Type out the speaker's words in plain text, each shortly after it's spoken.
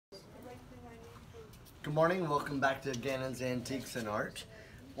Good morning, welcome back to Gannon's Antiques and Art.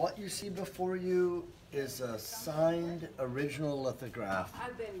 What you see before you is a signed original lithograph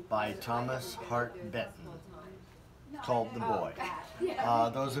by Thomas Hart Benton called The Boy.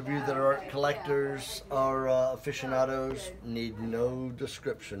 Those of you that are art collectors or aficionados need no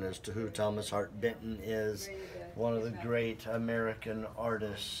description as to who Thomas Hart Benton is, one of the great American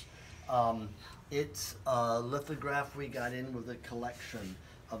artists. It's a lithograph we got in with a collection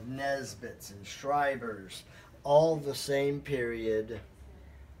of Nesbitts and Schreibers, all the same period,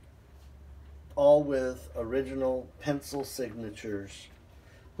 all with original pencil signatures,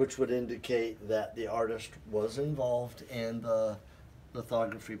 which would indicate that the artist was involved in the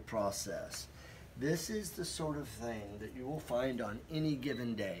lithography process. This is the sort of thing that you will find on any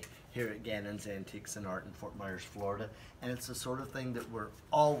given day here at Gannon's Antiques and Art in Fort Myers, Florida, and it's the sort of thing that we're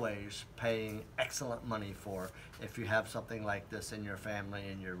always paying excellent money for if you have something like this in your family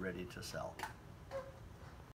and you're ready to sell.